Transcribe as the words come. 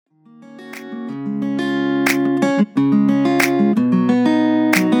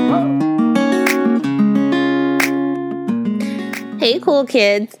Hey, cool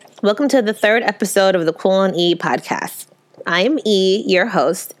kids. Welcome to the third episode of the Cool and E podcast. I am E, your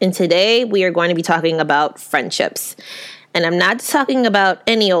host, and today we are going to be talking about friendships. And I'm not talking about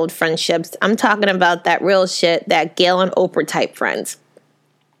any old friendships. I'm talking about that real shit, that Gail and Oprah type friends.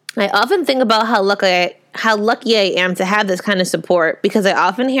 I often think about how lucky I am to have this kind of support because I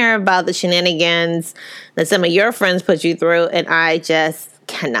often hear about the shenanigans that some of your friends put you through, and I just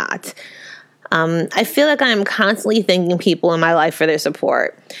cannot. I feel like I'm constantly thanking people in my life for their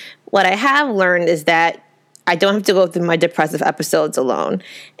support. What I have learned is that I don't have to go through my depressive episodes alone,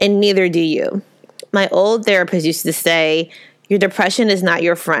 and neither do you. My old therapist used to say, your depression is not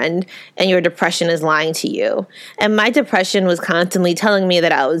your friend, and your depression is lying to you. And my depression was constantly telling me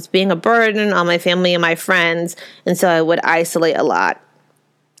that I was being a burden on my family and my friends, and so I would isolate a lot.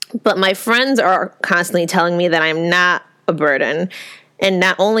 But my friends are constantly telling me that I'm not a burden. And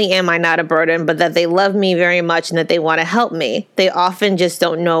not only am I not a burden, but that they love me very much and that they want to help me. They often just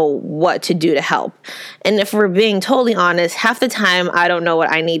don't know what to do to help. And if we're being totally honest, half the time I don't know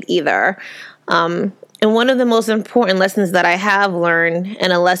what I need either. And one of the most important lessons that I have learned,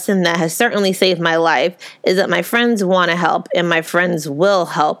 and a lesson that has certainly saved my life, is that my friends want to help and my friends will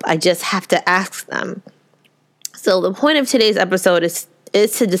help. I just have to ask them. So the point of today's episode is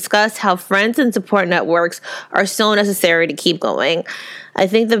to discuss how friends and support networks are so necessary to keep going. I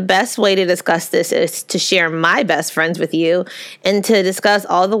think the best way to discuss this is to share my best friends with you and to discuss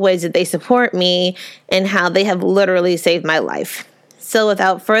all the ways that they support me and how they have literally saved my life. So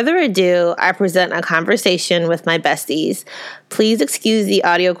without further ado, I present a conversation with my besties. Please excuse the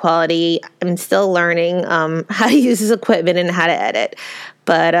audio quality. I'm still learning how to use this equipment and how to edit.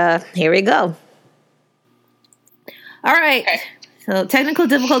 But here we go. All right. Okay. So technical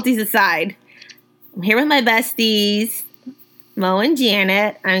difficulties aside, I'm here with my besties, Mo and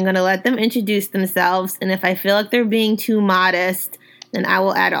Janet. I'm going to let them introduce themselves, and if I feel like they're being too modest, then I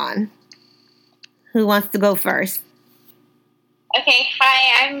will add on. Who wants to go first? Okay,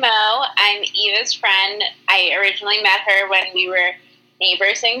 hi, I'm Mo. I'm Eva's friend. I originally met her when we were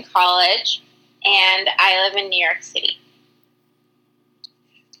neighbors in college, and I live in New York City.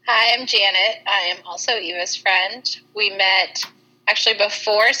 Hi, I'm Janet. I am also Eva's friend. We met actually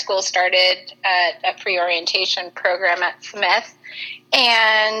before school started at a pre-orientation program at Smith,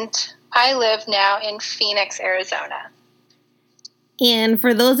 and I live now in Phoenix, Arizona. And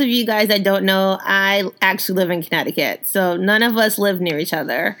for those of you guys that don't know, I actually live in Connecticut, so none of us live near each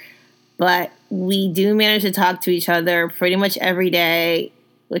other, but we do manage to talk to each other pretty much every day,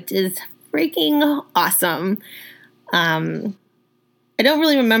 which is freaking awesome. I don't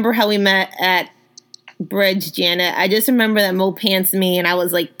really remember how we met at Bridge, Janet. I just remember that Mo pantsed me and I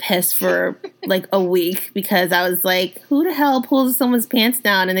was like pissed for like a week because I was like, who the hell pulls someone's pants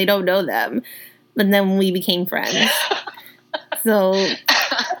down and they don't know them? But then we became friends. So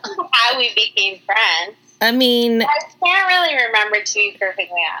how we became friends. I mean, I can't really remember, to be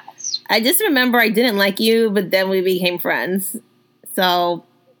perfectly honest. I just remember I didn't like you, but then we became friends. So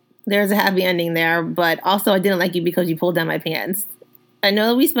there's a happy ending there. But also I didn't like you because you pulled down my pants. I know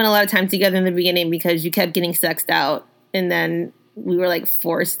that we spent a lot of time together in the beginning because you kept getting sexed out, and then we were like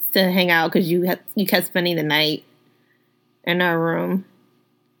forced to hang out because you kept spending the night in our room.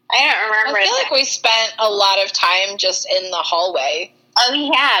 I don't remember. I feel like we spent a lot of time just in the hallway. Oh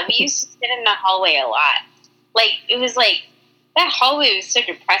yeah, we used to sit in the hallway a lot. Like it was like that hallway was so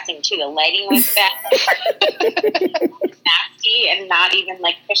depressing too. The lighting was bad, nasty, and not even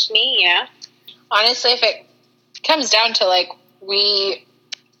like cushiony. You know. Honestly, if it comes down to like. We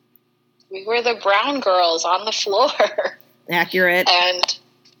were the brown girls on the floor. Accurate. And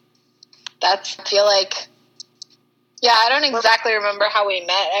I feel like, yeah, I don't exactly remember how we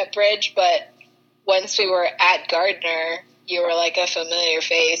met at Bridge, but once we were at Gardner, you were like a familiar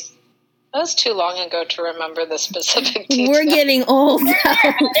face. That was too long ago to remember the specific details. We're getting old.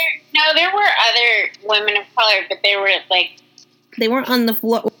 There were other women of color, but they weren't on the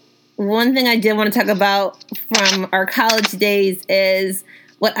floor. One thing I did want to talk about from our college days is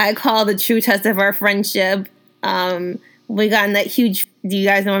what I call the true test of our friendship. We got in that huge. Do you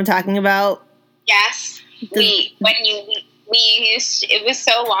guys know what I'm talking about? Yes, it was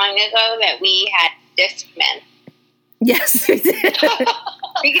so long ago that we had Discman. Yes, we did.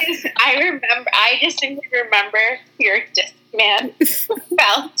 Because I distinctly remember your Discman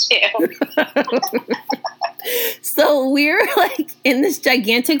fell too. So we're like in this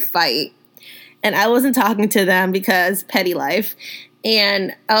gigantic fight, and I wasn't talking to them because petty life,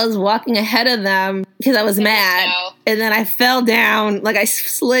 and I was walking ahead of them because I was mad, and then I fell down, like I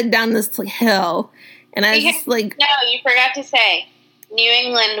slid down this hill, and I was just like... No, you forgot to say, New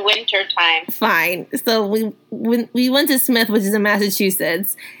England winter time. Fine. So we went to Smith, which is in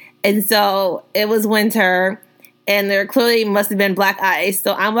Massachusetts, and so it was winter, and there clearly must have been black ice.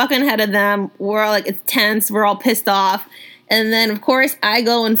 So I'm walking ahead of them. We're all like, it's tense. We're all pissed off. And then, of course, I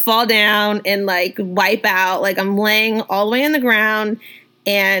go and fall down and, like, wipe out. Like, I'm laying all the way on the ground,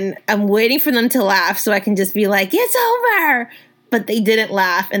 and I'm waiting for them to laugh so I can just be like, it's over. But they didn't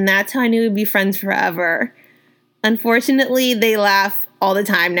laugh, and that's how I knew we'd be friends forever. Unfortunately, they laugh all the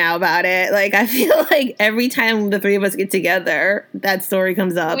time now about it. Like, I feel like every time the three of us get together, that story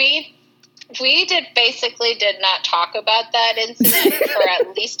comes up. We did not talk about that incident for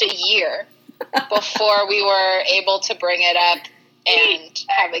at least a year before we were able to bring it up and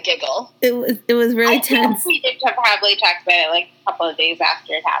have a giggle. It was really tense. We did probably talk about it like a couple of days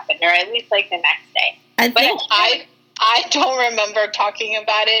after it happened, or at least like the next day. I don't remember talking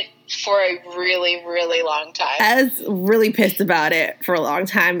about it for a really, really long time. I was really pissed about it for a long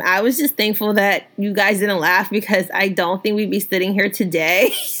time. I was just thankful that you guys didn't laugh, because I don't think we'd be sitting here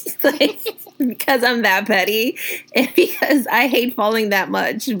today. Like, because I'm that petty and because I hate falling that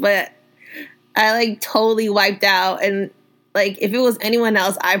much. But I, like, totally wiped out. And, like, if it was anyone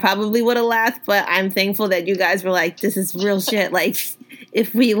else, I probably would have laughed. But I'm thankful that you guys were like, this is real shit. Like,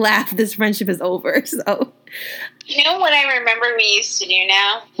 if we laugh, this friendship is over. So... You know what I remember we used to do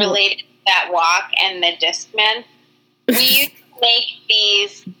now, related to that walk and the Discman? We used to make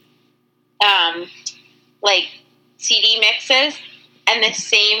these, like, CD mixes, and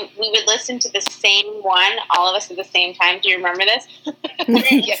we would listen to the same one, all of us at the same time. Do you remember this?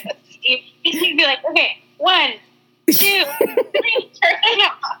 Yes. You'd be like, okay, 1, 2, 3, turn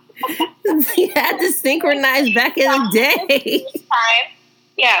it off. You had to synchronize back in the day.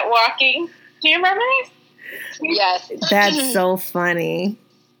 Yeah, walking. Do you remember this? Yes. That's so funny.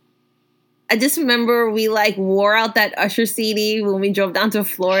 I just remember we, like, wore out that Usher CD when we drove down to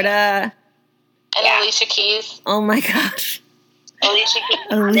Florida. And Alicia Keys. Oh my gosh.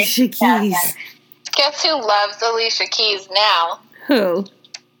 Alicia Keys. Guess who loves Alicia Keys now? Who?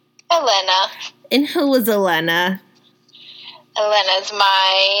 Elena. And who was Elena? Elena's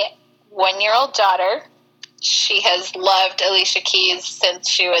my 1-year-old daughter. She has loved Alicia Keys since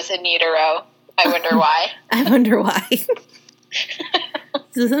she was in utero. I wonder why. I wonder why.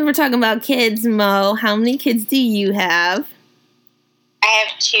 So since we're talking about kids, Mo, how many kids do you have? I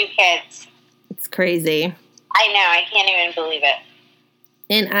have 2 kids. It's crazy. I know. I can't even believe it.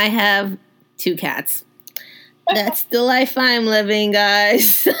 And I have 2 cats. That's the life I'm living,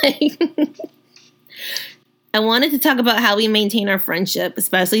 guys. I wanted to talk about how we maintain our friendship,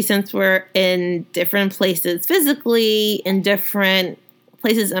 especially since we're in different places physically, in different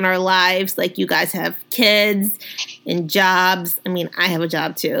places in our lives. Like, you guys have kids and jobs. I mean, I have a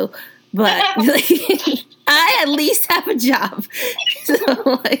job too, but like, I at least have a job. So,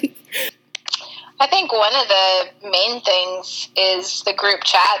 like, I think one of the main things is the group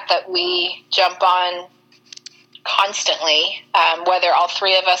chat that we jump on constantly, whether all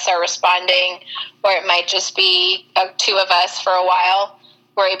 3 of us are responding or it might just be 2 of us for a while.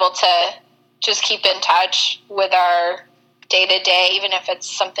 We're able to just keep in touch with our day-to-day, even if it's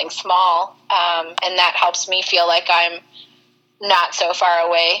something small, and that helps me feel like I'm not so far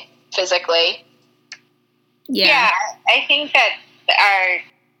away physically. Yeah, I think that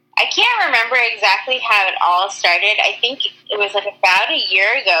I can't remember exactly how it all started. I think it was like about a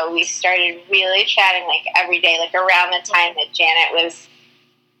year ago we started really chatting like every day, like around the time that Janet was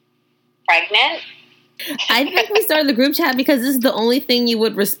pregnant. I think we started the group chat because this is the only thing you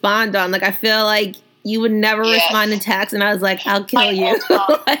would respond on. Like, I feel like you would never respond to text, and I was like, I'll kill you.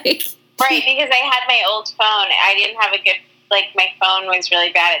 Like, right, because I had my old phone. I didn't have a good, like, my phone was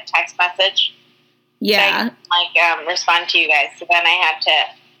really bad at text message. Yeah. So I didn't, respond to you guys. So then I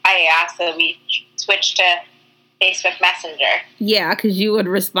asked that we switch to Facebook Messenger. Yeah, because you would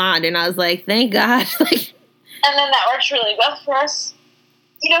respond, and I was like, thank God. Like, and then that works really well for us.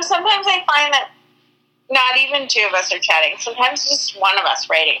 You know, sometimes I find that not even 2 of us are chatting. Sometimes just one of us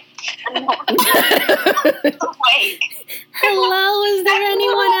writing. Like, hello, is there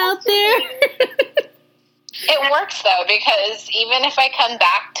anyone out there? It works, though, because even if I come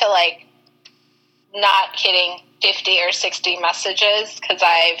back to, like, not hitting 50 or 60 messages because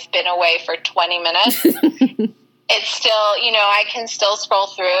I've been away for 20 minutes, it's still, you know, I can still scroll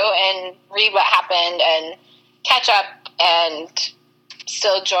through and read what happened and catch up and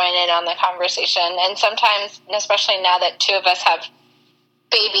still join in on the conversation. And sometimes, and especially now that 2 of us have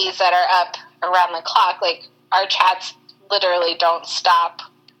babies that are up around the clock, like, our chats literally don't stop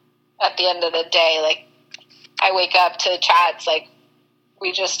at the end of the day. Like, I wake up to chats, like,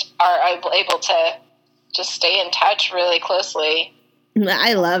 we just are able to just stay in touch really closely.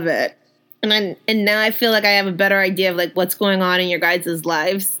 I love it. And now I feel like I have a better idea of like what's going on in your guys'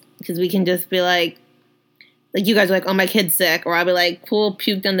 lives, because we can just be like you guys are like, oh, my kid's sick, or I'll be like, cool,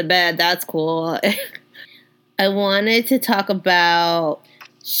 puked on the bed, that's cool. I wanted to talk about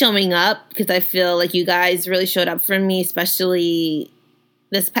showing up, because I feel like you guys really showed up for me, especially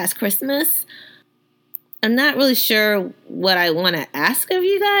this past Christmas. I'm not really sure what I want to ask of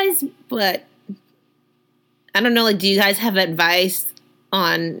you guys, but I don't know, like, do you guys have advice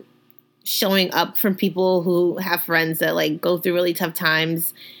on showing up for people who have friends that, like, go through really tough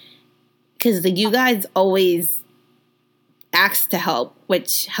times? Because like, you guys always ask to help,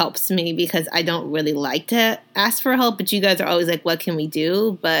 which helps me because I don't really like to ask for help, but you guys are always like, what can we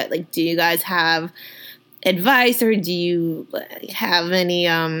do? But like, do you guys have advice, or do you have any,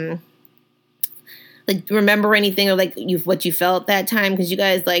 like, remember anything of like what you felt that time? Because you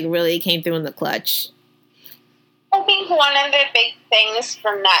guys like really came through in the clutch. I think one of the big things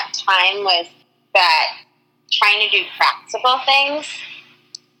from that time was that trying to do practical things.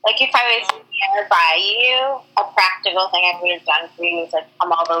 Like, if I was nearby you, a practical thing I would have done for you was, like,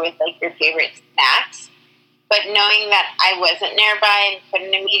 come over with, like, your favorite snacks. But knowing that I wasn't nearby and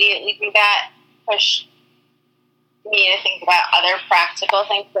couldn't immediately do that pushed me to think about other practical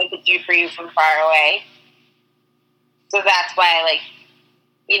things I could do for you from far away. So that's why, like,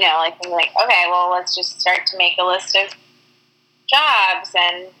 you know, like, I'm like, okay, well, let's just start to make a list of jobs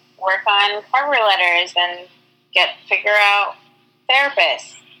and work on cover letters and figure out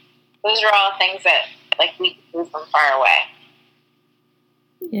therapists. Those are all things that, like, we can do from far away.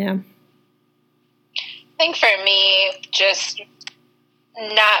 Yeah. I think for me, just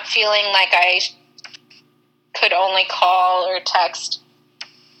not feeling like I could only call or text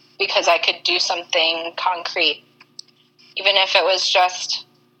because I could do something concrete. Even if it was just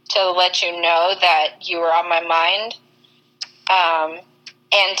to let you know that you were on my mind,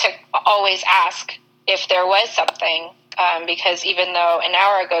 and to always ask if there was something. Because even though an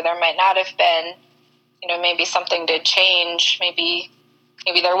hour ago there might not have been, you know, maybe something did change. Maybe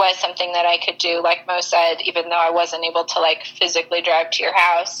there was something that I could do. Like Mo said, even though I wasn't able to, like, physically drive to your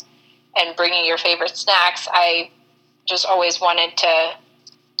house and bring you your favorite snacks, I just always wanted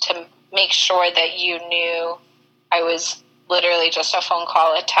to make sure that you knew I was literally just a phone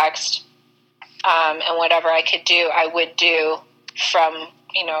call, a text, and whatever I could do, I would do from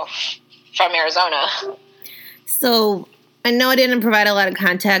Arizona. So I know I didn't provide a lot of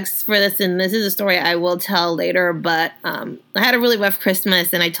context for this, and this is a story I will tell later, but I had a really rough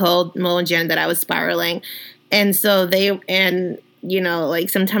Christmas, and I told Mo and Jen that I was spiraling. And so like,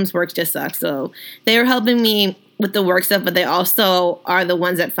 sometimes work just sucks. So they were helping me with the work stuff, but they also are the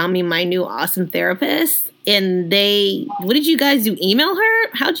ones that found me my new awesome therapist. And what did you guys do? Email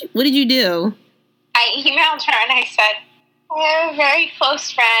her? What did you do? I emailed her and I said, I have a very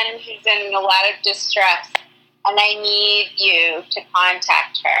close friend who's in a lot of distress, and I need you to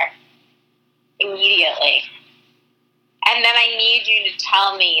contact her immediately. And then I need you to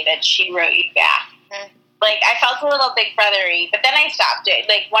tell me that she wrote you back. Mm-hmm. Like, I felt a little big brother-y, but then I stopped it.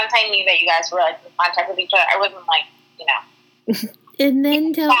 Like, once I knew that you guys were, like, in contact with each other, I wasn't, like, you know. And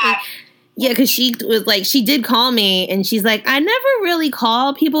then tell me. Yeah, because she was like, she did call me, and she's like, I never really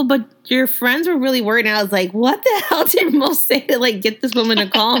call people, but your friends were really worried. And I was like, what the hell did Mo say to, like, get this woman to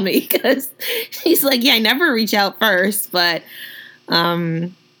call me? Because she's like, yeah, I never reach out first. But, yeah,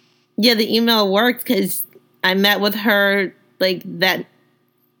 the email worked because I met with her, like, that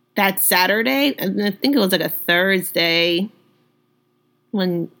Saturday. And I think it was, like, a Thursday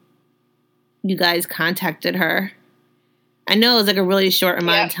when you guys contacted her. I know it was, like, a really short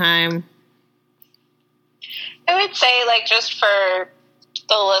amount of time. I would say, like, just for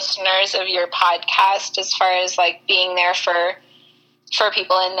the listeners of your podcast, as far as, like, being there for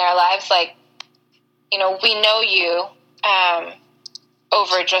people in their lives, like, you know, we know you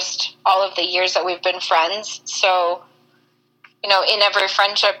over just all of the years that we've been friends. So, you know, in every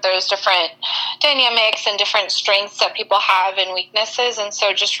friendship, there's different dynamics and different strengths that people have and weaknesses. And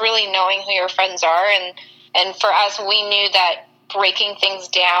so just really knowing who your friends are. And for us, we knew that breaking things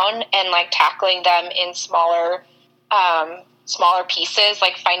down and, like, tackling them in smaller pieces,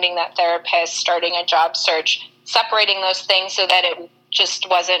 like finding that therapist, starting a job search, separating those things so that it just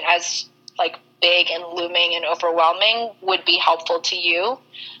wasn't as, like, big and looming and overwhelming would be helpful to you.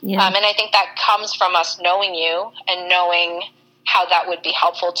 Yeah. And I think that comes from us knowing you and knowing how that would be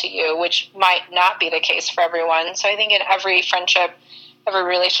helpful to you, which might not be the case for everyone. So I think in every friendship, every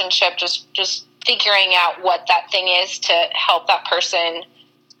relationship, just figuring out what that thing is to help that person,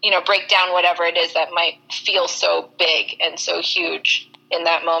 you know, break down whatever it is that might feel so big and so huge in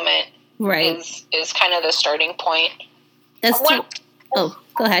that moment, right, is kind of the starting point. That's true. Oh,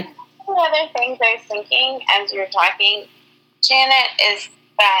 go ahead. One of the other things I was thinking as you were talking, Janet, is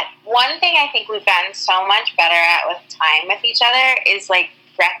that one thing I think we've gotten so much better at with time with each other is like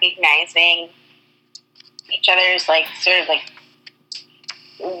recognizing each other's like sort of like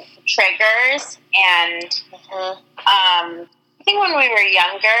triggers. And I think when we were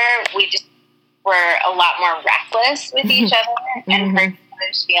younger, we just were a lot more reckless with each other and hurt each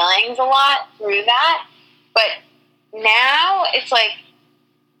other's feelings a lot through that. But now it's like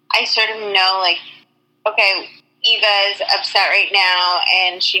I sort of know, like, okay, Eva's upset right now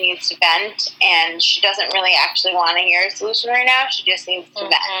and she needs to vent, and she doesn't really actually want to hear a solution right now. She just needs to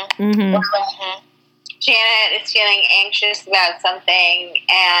vent. Or like, Janet is feeling anxious about something,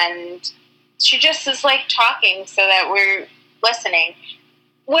 and she just is like talking so that we're listening.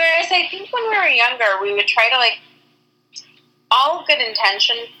 Whereas I think when we were younger, we would try to like, all good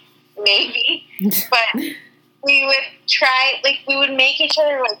intention, maybe, but we would try, like, we would make each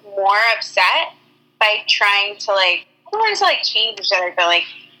other like more upset by trying to like, I don't want to like change each other, but like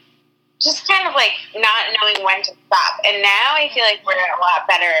just kind of like not knowing when to stop. And now I feel like we're a lot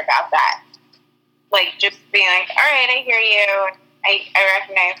better about that. Like just being like, all right, I hear you. I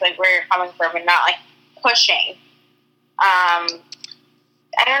recognize like where you're coming from, and not like pushing. I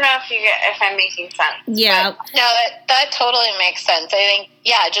don't know if I'm making sense. Yeah. No, that totally makes sense. I think,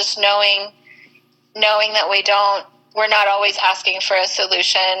 yeah, just knowing that we're not always asking for a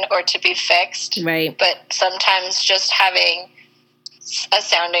solution or to be fixed. Right. But sometimes just having a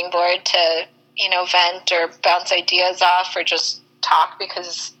sounding board to, vent or bounce ideas off or just talk,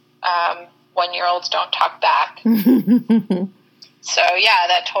 because 1-year-olds don't talk back. So, yeah,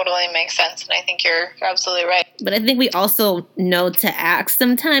 that totally makes sense, and I think you're absolutely right. But I think we also know to ask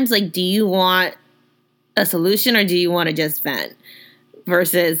sometimes, like, do you want a solution or do you want to just vent?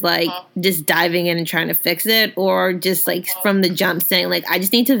 Versus, like, just diving in and trying to fix it, or just, like, from the jump saying, like, I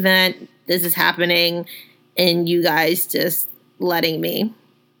just need to vent, this is happening, and you guys just letting me.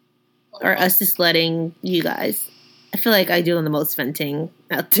 Or us just letting you guys. I feel like I do the most venting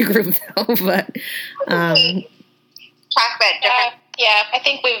out the group, though, but... Talk about different. Yeah, I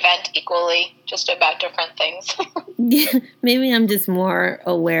think we vent equally, just about different things. Yeah, maybe I'm just more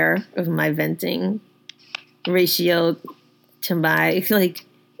aware of my venting ratio to my, like,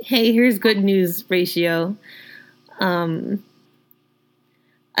 hey, here's good news ratio. I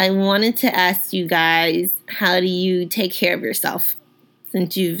wanted to ask you guys, how do you take care of yourself?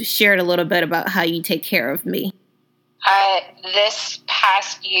 Since you've shared a little bit about how you take care of me. This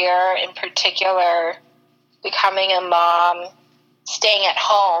past year in particular, becoming a mom, staying at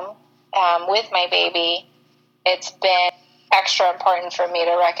home with my baby, it's been extra important for me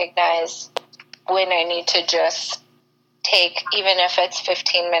to recognize when I need to just take, even if it's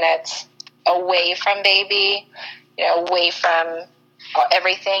 15 minutes away from baby, away from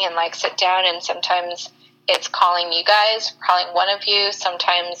everything, and like sit down. And sometimes it's calling you guys, calling one of you.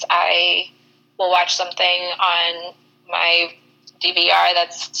 Sometimes I will watch something on my DVR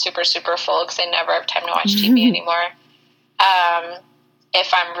that's super, super full because I never have time to watch TV anymore.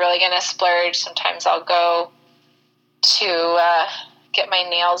 If I'm really going to splurge, sometimes I'll go to get my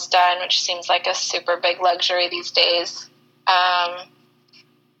nails done, which seems like a super big luxury these days.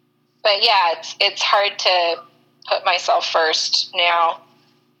 But yeah, it's hard to put myself first now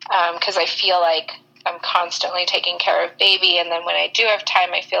because I feel like I'm constantly taking care of baby, and then when I do have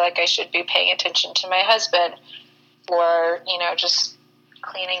time, I feel like I should be paying attention to my husband, or just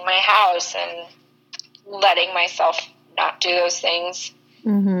cleaning my house and letting myself not do those things.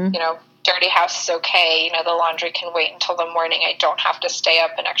 Dirty house is okay. The laundry can wait until the morning. I don't have to stay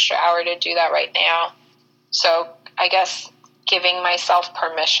up an extra hour to do that right now. So I guess giving myself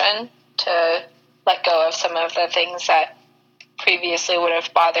permission to let go of some of the things that previously would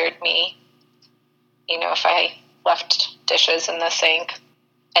have bothered me, if I left dishes in the sink,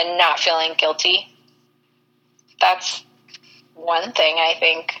 and not feeling guilty. That's one thing I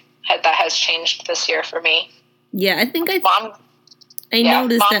think that has changed this year for me. Yeah, I think mom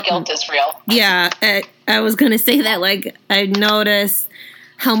noticed that guilt is real. Yeah, I was going to say that. Like, I noticed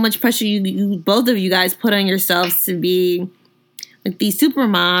how much pressure you both of you guys put on yourselves to be like these super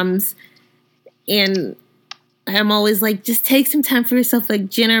moms, and I'm always like, just take some time for yourself. Like,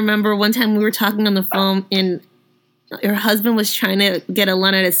 Jen, I remember one time we were talking on the phone, and your husband was trying to get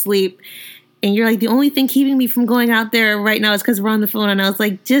Alana to sleep, and you're like, the only thing keeping me from going out there right now is because we're on the phone. And I was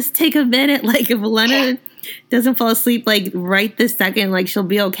like, just take a minute. Like, if Alana doesn't fall asleep, like, right this second, like, she'll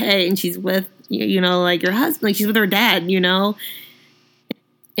be okay. And she's with, like, your husband. Like, she's with her dad,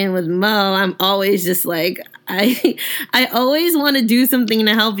 And with Mo, I'm always just like, I always want to do something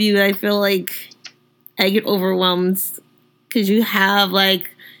to help you. I feel like I get overwhelmed because you have like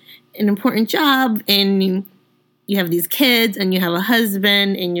an important job and you have these kids and you have a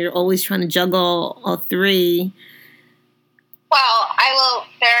husband and you're always trying to juggle all three. Well,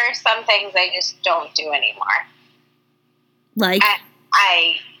 there are some things I just don't do anymore. Like?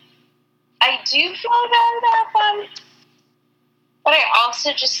 I do feel bad about them, but I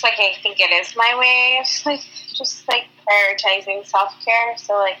also just, like, I think it is my way of, like, prioritizing self-care.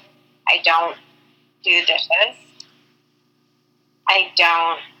 So, like, I don't do the dishes.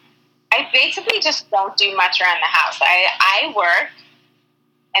 I basically just don't do much around the house. I work,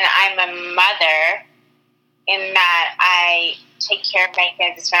 and I'm a mother in that I take care of my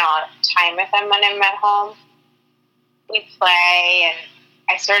kids. I spend a lot of time with them when I'm at home. We play, and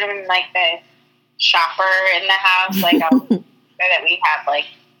I sort of am like the shopper in the house. Like, I'll make sure that we have, like,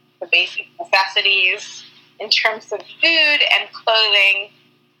 the basic necessities in terms of food and clothing.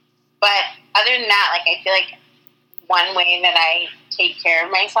 But other than that, like, I feel like one way that I take care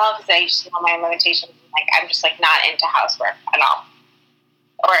of myself is I just know my limitations. Like, I'm just, like, not into housework at all.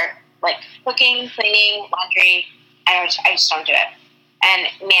 Or, like, cooking, cleaning, laundry. I just don't do it. And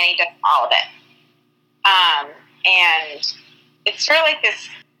Manny does all of it. And it's sort of like this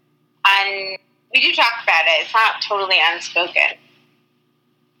we do talk about it. It's not totally unspoken.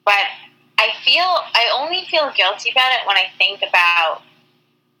 But I only feel guilty about it when I think about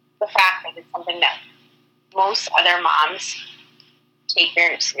the fact that it's something that most other moms take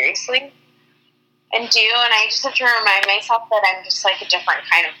very seriously and do. And I just have to remind myself that I'm just like a different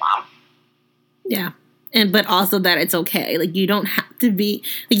kind of mom. Yeah. But also that it's okay. Like, you don't have to be,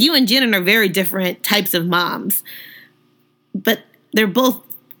 like, you and Janet are very different types of moms, but they're both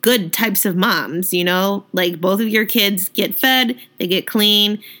good types of moms, you know? Like, both of your kids get fed, they get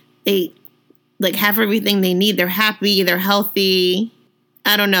clean, they, like, have everything they need. They're happy, they're healthy.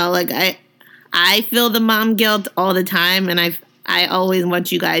 I don't know. Like, I feel the mom guilt all the time, and I always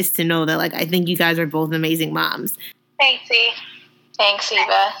want you guys to know that, like, I think you guys are both amazing moms. Thanks, E. Thanks,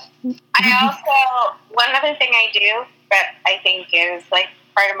 Eva. I also, one other thing I do that I think is, like,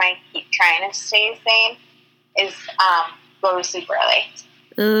 part of my keep trying to stay sane is go to sleep early.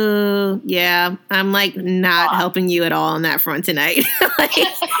 Ooh, yeah. I'm, like, not helping you at all on that front tonight. like,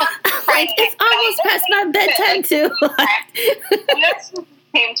 it's almost past my bedtime, too. We go to sleep at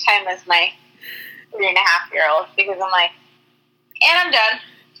the same time as my 3.5-year-old because I'm like, and I'm done.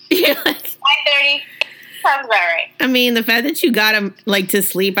 You're like, 9:30. Sounds about right. I mean, the fact that you got him, like, to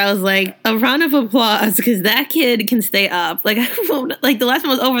sleep, I was like, a round of applause, because that kid can stay up. Like, like, the last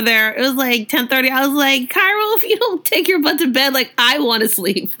one was over there. It was, like, 10:30. I was like, Cairo, if you don't take your butt to bed, like, I want to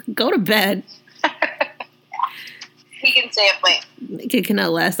sleep. Go to bed. He can stay up late. The kid can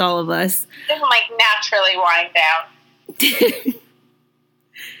outlast all of us. He doesn't, like, naturally wind down.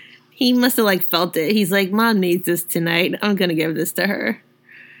 He must have, like, felt it. He's like, Mom needs this tonight. I'm going to give this to her.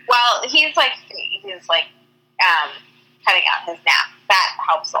 Well, he's cutting out his nap. That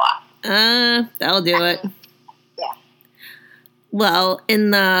helps a lot. That'll do it. Yeah. Well,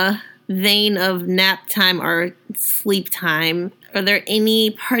 in the vein of nap time or sleep time, are there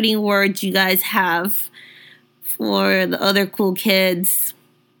any parting words you guys have for the other cool kids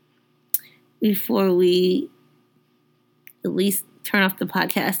before we at least turn off the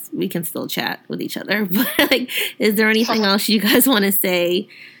podcast? We can still chat with each other. But, like, is there anything else you guys want to say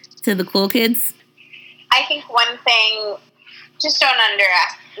to the cool kids? I think one thing, just don't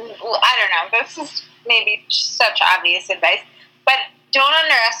underestimate, I don't know, this is maybe such obvious advice, but don't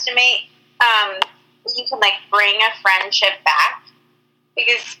underestimate you can, like, bring a friendship back,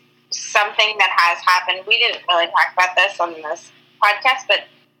 because something that has happened, we didn't really talk about this on this podcast, but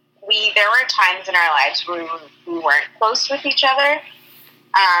there were times in our lives where we weren't close with each other,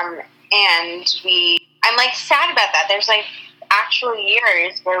 and I'm, like, sad about that. There's, like, actual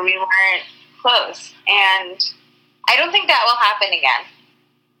years where we weren't close, and I don't think that will happen again.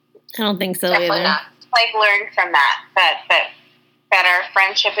 I don't think so. Definitely either. not. Like, learn from that our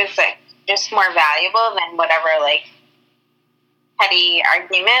friendship is, like, just more valuable than whatever, like, petty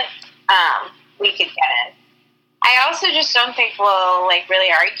argument we could get in. I also just don't think we'll, like,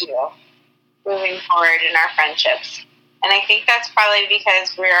 really argue moving forward in our friendships, and I think that's probably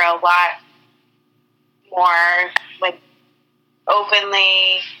because we're a lot more, like,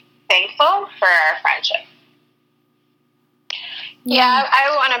 openly thankful for our friendship. Yeah,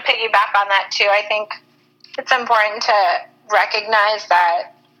 I want to piggyback on that too. I think it's important to recognize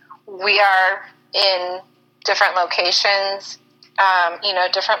that we are in different locations,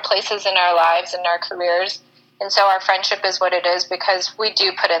 different places in our lives and our careers. And so our friendship is what it is because we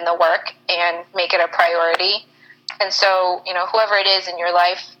do put in the work and make it a priority. And so, whoever it is in your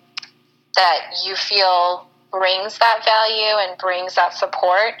life that you feel brings that value and brings that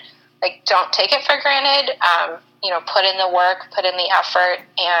support, like, don't take it for granted. Put in the work, put in the effort,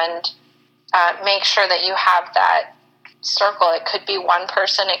 and make sure that you have that circle. It could be one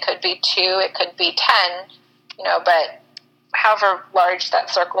person, it could be 2, it could be 10, but however large that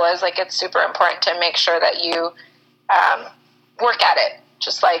circle is, like, it's super important to make sure that you work at it,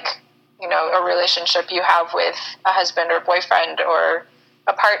 just like, a relationship you have with a husband or boyfriend or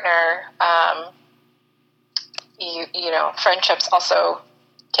a partner. Friendships also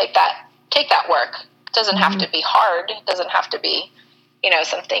take that work. It doesn't have to be hard. It doesn't have to be,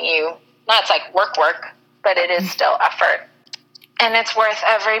 something not, it's like work, but it is still effort. And it's worth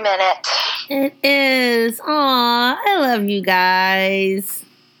every minute. It is. Aw, I love you guys.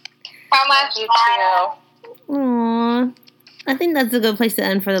 How much you too? Aw. I think that's a good place to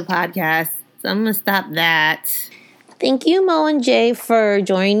end for the podcast. So I'm going to stop that. Thank you, Mo and Jay, for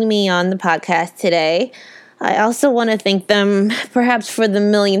joining me on the podcast today. I also want to thank them, perhaps for the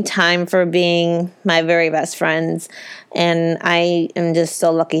millionth time, for being my very best friends. And I am just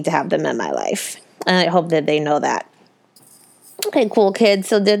so lucky to have them in my life. And I hope that they know that. Okay, cool kids.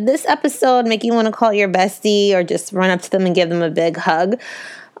 So did this episode make you want to call your bestie or just run up to them and give them a big hug?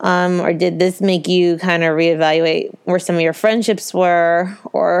 Or did this make you kind of reevaluate where some of your friendships were,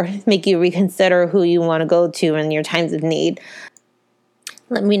 or make you reconsider who you want to go to in your times of need?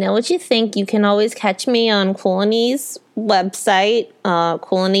 Let me know what you think. You can always catch me on Cool and E's website,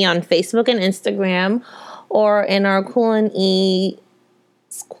 Cool and E on Facebook and Instagram, or in our Cool and E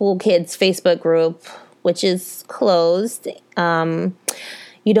Cool Kids Facebook group, which is closed. You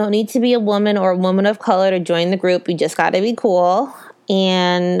don't need to be a woman or a woman of color to join the group. You just got to be cool.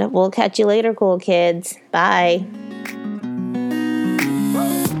 And we'll catch you later, cool kids. Bye.